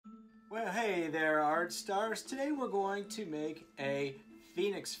Well, hey there, art stars. Today we're going to make a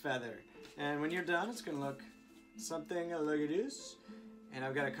phoenix feather. And when you're done, it's going to look something like this. And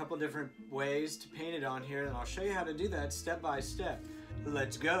I've got a couple different ways to paint it on here, and I'll show you how to do that step by step.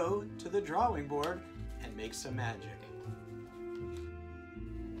 Let's go to the drawing board and make some magic.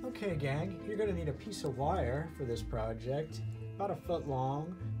 Okay, gang, you're going to need a piece of wire for this project, about 1 foot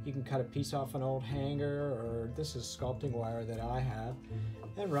long. You can cut a piece off an old hanger, or this is sculpting wire that I have,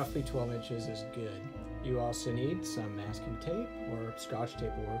 and roughly 12 inches is good. You also need some masking tape, or Scotch tape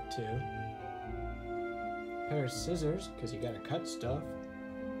will work too. A pair of scissors, because you got to cut stuff.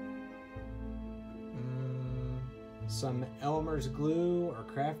 Some Elmer's glue or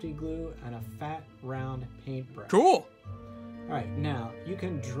Crafty glue, and a fat round paintbrush. Cool! Alright, now you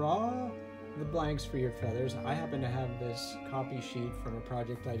can draw the blanks for your feathers. I happen to have this copy sheet from a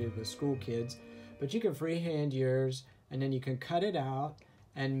project I did with school kids, but you can freehand yours, and then you can cut it out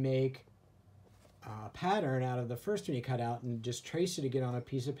and make a pattern out of the first one you cut out and just trace it again on a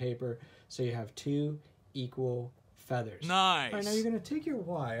piece of paper so you have 2 equal feathers. Nice! All right, now you're going to take your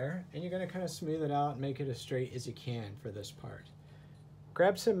wire and you're going to kind of smooth it out and make it as straight as you can for this part.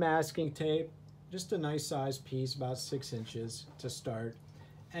 Grab some masking tape, just a nice size piece, about 6 inches to start,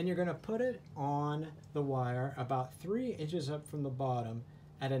 and you're going to put it on the wire about 3 inches up from the bottom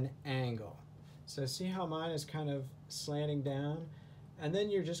at an angle. So see how mine is kind of slanting down? And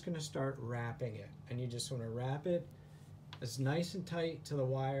then you're just going to start wrapping it, and you just want to wrap it as nice and tight to the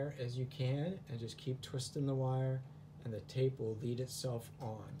wire as you can, and just keep twisting the wire, and the tape will lead itself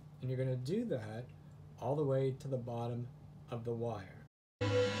on. And you're going to do that all the way to the bottom of the wire.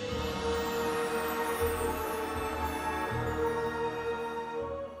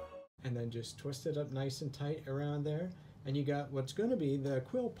 And then just twist it up nice and tight around there, and you got what's going to be the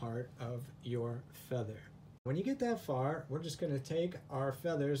quill part of your feather. When you get that far, we're just going to take our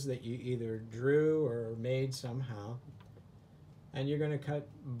feathers that you either drew or made somehow, and you're going to cut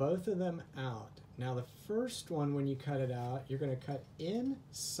both of them out. Now the first one, when you cut it out, you're going to cut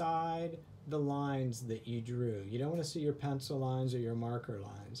inside the lines that you drew. You don't want to see your pencil lines or your marker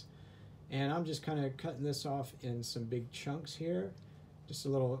lines. And I'm just kind of cutting this off in some big chunks here. Just a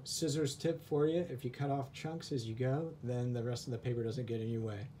little scissors tip for you. If you cut off chunks as you go, then the rest of the paper doesn't get in your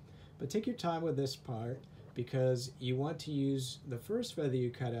way. But take your time with this part, because you want to use the first feather you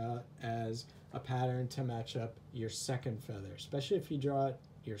cut out as a pattern to match up your second feather, especially if you draw it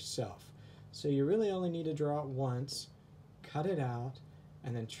yourself. So you really only need to draw it once, cut it out,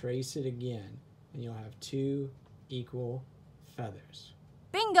 and then trace it again, and you'll have 2 equal feathers.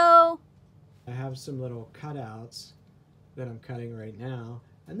 Bingo! I have some little cutouts that I'm cutting right now,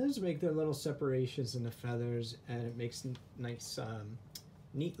 and those make their little separations in the feathers, and it makes nice,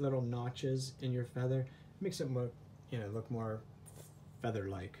 neat little notches in your feather. It makes it look, look more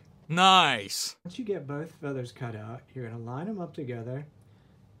feather-like. Nice! Once you get both feathers cut out, you're going to line them up together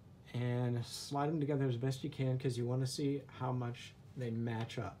and slide them together as best you can, because you want to see how much they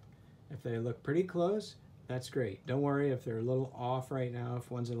match up. If they look pretty close, that's great. Don't worry if they're a little off right now. If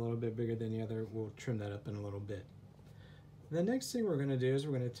one's a little bit bigger than the other, we'll trim that up in a little bit. The next thing we're going to do is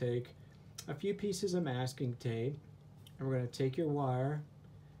we're going to take a few pieces of masking tape, and we're going to take your wire,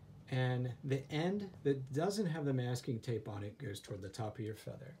 and the end that doesn't have the masking tape on it goes toward the top of your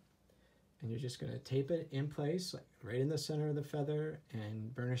feather. And you're just going to tape it in place, like right in the center of the feather,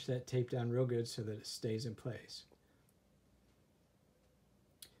 and burnish that tape down real good so that it stays in place.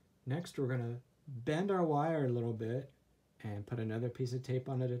 Next, we're going to bend our wire a little bit and put another piece of tape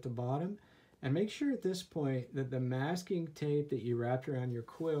on it at the bottom. And make sure at this point that the masking tape that you wrapped around your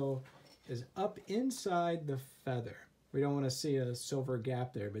quill is up inside the feather. We don't want to see a silver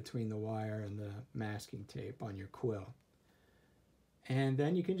gap there between the wire and the masking tape on your quill. And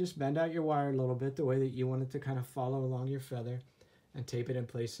then you can just bend out your wire a little bit the way that you want it to kind of follow along your feather, and tape it in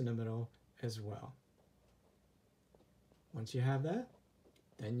place in the middle as well. Once you have that,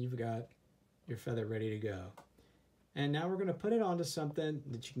 then you've got your feather ready to go. And now we're going to put it onto something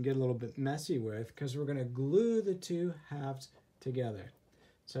that you can get a little bit messy with, because we're going to glue the 2 halves together.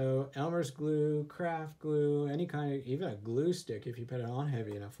 So Elmer's glue, craft glue, any kind of, even a glue stick, if you put it on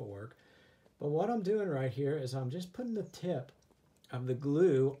heavy enough, will work. But what I'm doing right here is I'm just putting the tip of the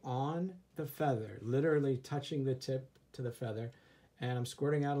glue on the feather, literally touching the tip to the feather, and I'm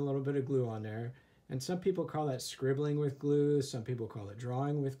squirting out a little bit of glue on there. And some people call that scribbling with glue, some people call it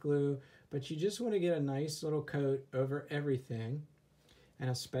drawing with glue, but you just want to get a nice little coat over everything, and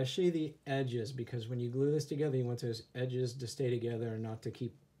especially the edges, because when you glue this together, you want those edges to stay together and not to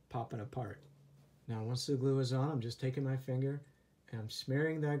keep popping apart. Now, once the glue is on, I'm just taking my finger and I'm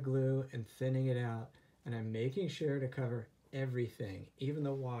smearing that glue and thinning it out, and I'm making sure to cover everything, even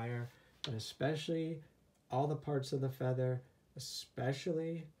the wire, but especially all the parts of the feather,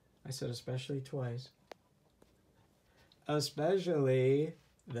 especially, I said especially twice, especially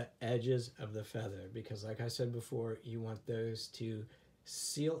the edges of the feather, because like I said before, you want those to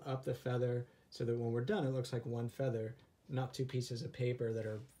seal up the feather so that when we're done, it looks like one feather, not two pieces of paper that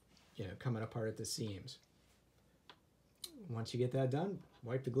are, coming apart at the seams. Once you get that done,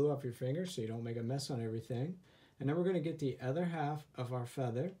 wipe the glue off your fingers so you don't make a mess on everything. And then we're going to get the other half of our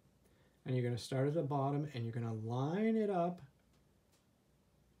feather, and you're going to start at the bottom and you're going to line it up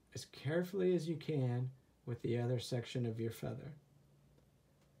as carefully as you can with the other section of your feather.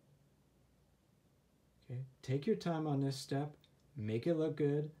 Okay, take your time on this step, make it look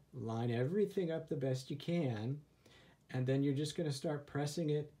good, line everything up the best you can, and then you're just going to start pressing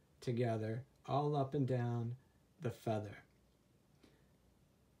it together all up and down the feather.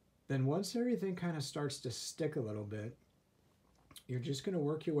 Then once everything kind of starts to stick a little bit, you're just going to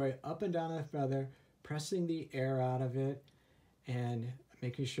work your way up and down the feather, pressing the air out of it and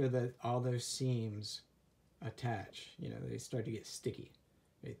making sure that all those seams attach. They start to get sticky.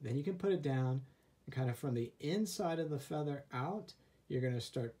 Okay, then you can put it down and kind of from the inside of the feather out, you're going to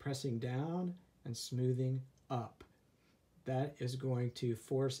start pressing down and smoothing up. That is going to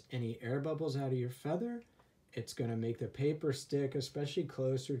force any air bubbles out of your feather. It's going to make the paper stick, especially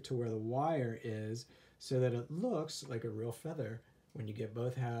closer to where the wire is, so that it looks like a real feather when you get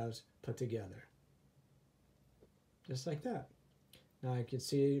both halves put together. Just like that. Now I can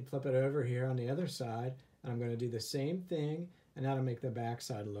see, flip it over here on the other side, and I'm going to do the same thing, and that'll make the back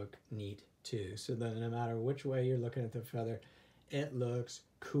side look neat too, so that no matter which way you're looking at the feather, it looks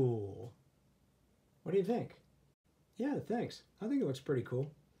cool. What do you think? Yeah, thanks. I think it looks pretty cool.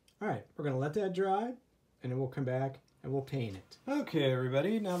 All right, we're going to let that dry, and then we'll come back and we'll paint it. Okay,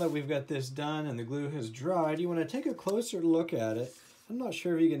 everybody, now that we've got this done and the glue has dried, you want to take a closer look at it. I'm not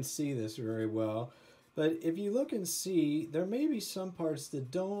sure if you can see this very well, but if you look and see, there may be some parts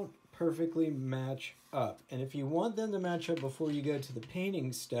that don't perfectly match up. And if you want them to match up before you go to the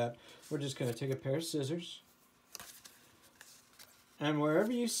painting step, we're just going to take a pair of scissors. And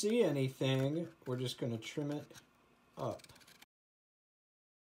wherever you see anything, we're just going to trim it up.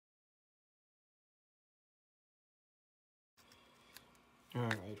 All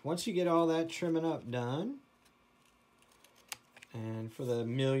right, once you get all that trimming up done, and for the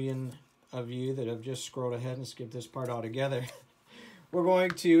million of you that have just scrolled ahead and skipped this part altogether, we're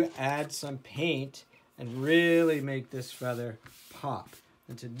going to add some paint and really make this feather pop.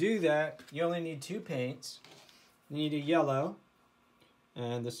 And to do that, you only need two paints. You need a yellow,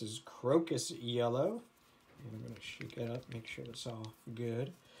 and this is crocus yellow. And I'm going to shake it up, make sure it's all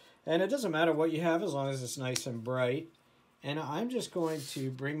good. And it doesn't matter what you have as long as it's nice and bright. And I'm just going to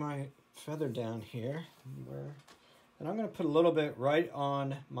bring my feather down here, and I'm going to put a little bit right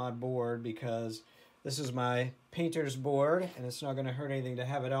on my board because this is my painter's board, and it's not going to hurt anything to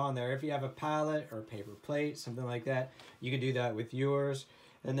have it on there. If you have a palette or a paper plate, something like that, you can do that with yours.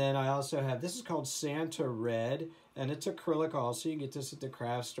 And then I also have, this is called Santa Red, and it's acrylic also. You can get this at the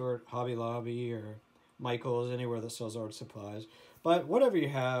craft store, at Hobby Lobby or Michael's, anywhere that sells art supplies. But whatever you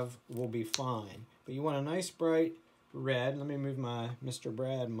have will be fine. But you want a nice bright red. Let me move my Mr.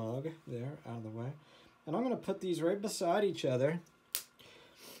 Brad mug there out of the way. And I'm going to put these right beside each other.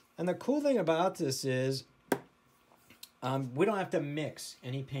 And the cool thing about this is we don't have to mix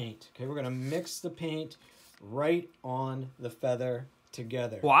any paint. Okay, we're going to mix the paint right on the feather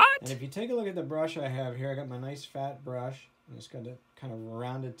together. What? And if you take a look at the brush I have here, I got my nice fat brush. And it's got a kind of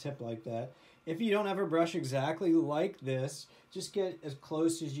rounded tip like that. If you don't have a brush exactly like this, just get as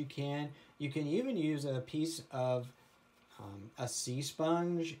close as you can. You can even use a piece of a sea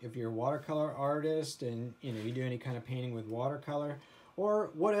sponge if you're a watercolor artist and you do any kind of painting with watercolor,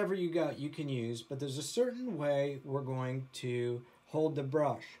 or whatever you got you can use. But there's a certain way we're going to hold the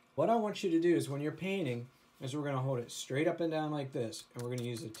brush. What I want you to do is when you're painting is we're going to hold it straight up and down like this, and we're going to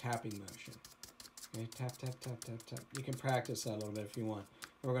use a tapping motion. Okay, tap, tap, tap, tap, tap. You can practice that a little bit if you want.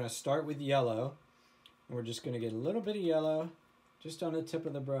 And we're going to start with yellow, and we're just going to get a little bit of yellow just on the tip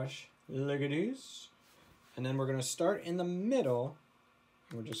of the brush. Look at this. And then we're going to start in the middle,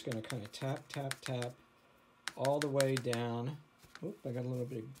 and we're just going to kind of tap, tap, tap all the way down. Oop, I got a little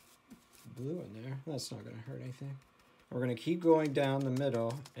bit of blue in there. That's not going to hurt anything. We're going to keep going down the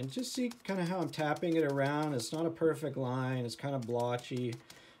middle, and just see kind of how I'm tapping it around. It's not a perfect line. It's kind of blotchy.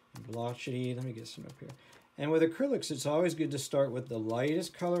 Blotchy. Let me get some up here. And with acrylics, it's always good to start with the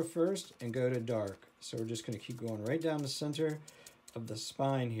lightest color first and go to dark. So we're just going to keep going right down the center of the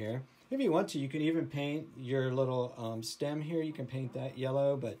spine here. If you want to, you can even paint your little stem here. You can paint that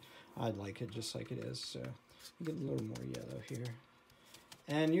yellow, but I'd like it just like it is. So you get a little more yellow here.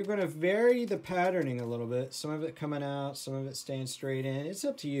 And you're going to vary the patterning a little bit. Some of it coming out, some of it staying straight in. It's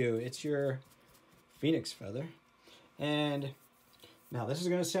up to you. It's your phoenix feather. And now this is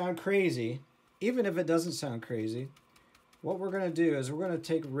going to sound crazy. Even if it doesn't sound crazy, what we're going to do is we're going to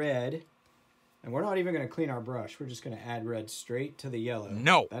take red, and we're not even going to clean our brush. We're just going to add red straight to the yellow.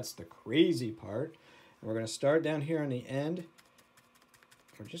 No. That's the crazy part. And we're going to start down here on the end.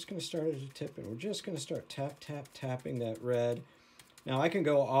 We're just going to start at the tip, and we're just going to start tapping that red. Now I can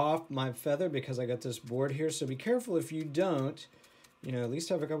go off my feather because I got this board here, so be careful if you don't. You know, at least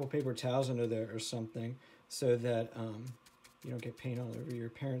have a couple paper towels under there or something so that you don't get paint all over your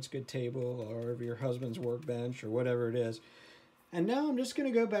parents' good table or over your husband's workbench or whatever it is. And now I'm just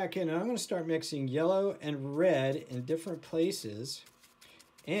going to go back in and I'm going to start mixing yellow and red in different places.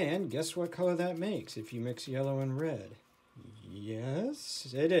 And guess what color that makes if you mix yellow and red?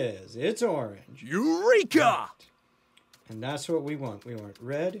 Yes, it is. It's orange. Eureka! Right. And that's what we want. We want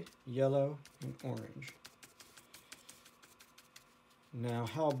red, yellow, and orange. Now,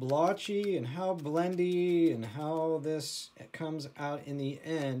 how blotchy and how blendy and how this comes out in the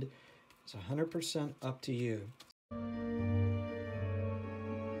end is 100% up to you.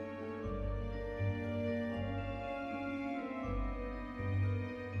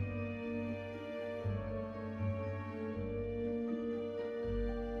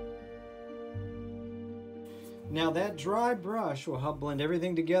 Now that dry brush will help blend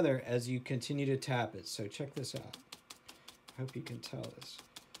everything together as you continue to tap it. So check this out. I hope you can tell this.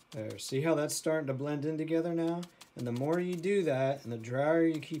 There, see how that's starting to blend in together now? And the more you do that and the drier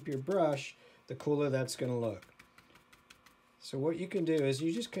you keep your brush, the cooler that's going to look. So what you can do is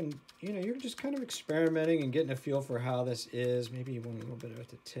you just can, you know, you're just kind of experimenting and getting a feel for how this is. Maybe you want a little bit at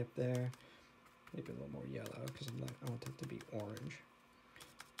the tip there. Maybe a little more yellow because I want it to be orange.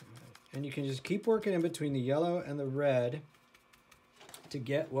 And you can just keep working in between the yellow and the red to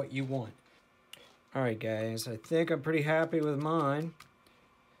get what you want. All right, guys, I think I'm pretty happy with mine.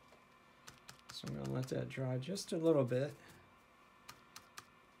 So I'm going to let that dry just a little bit.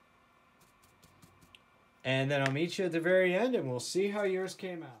 And then I'll meet you at the very end and we'll see how yours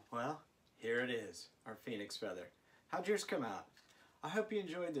came out. Well, here it is, our phoenix feather. How'd yours come out? I hope you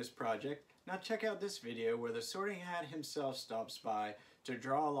enjoyed this project. Now check out this video where the Sorting Hat himself stops by to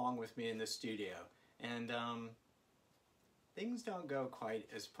draw along with me in the studio. And things don't go quite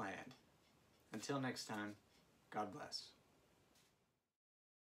as planned. Until next time, God bless.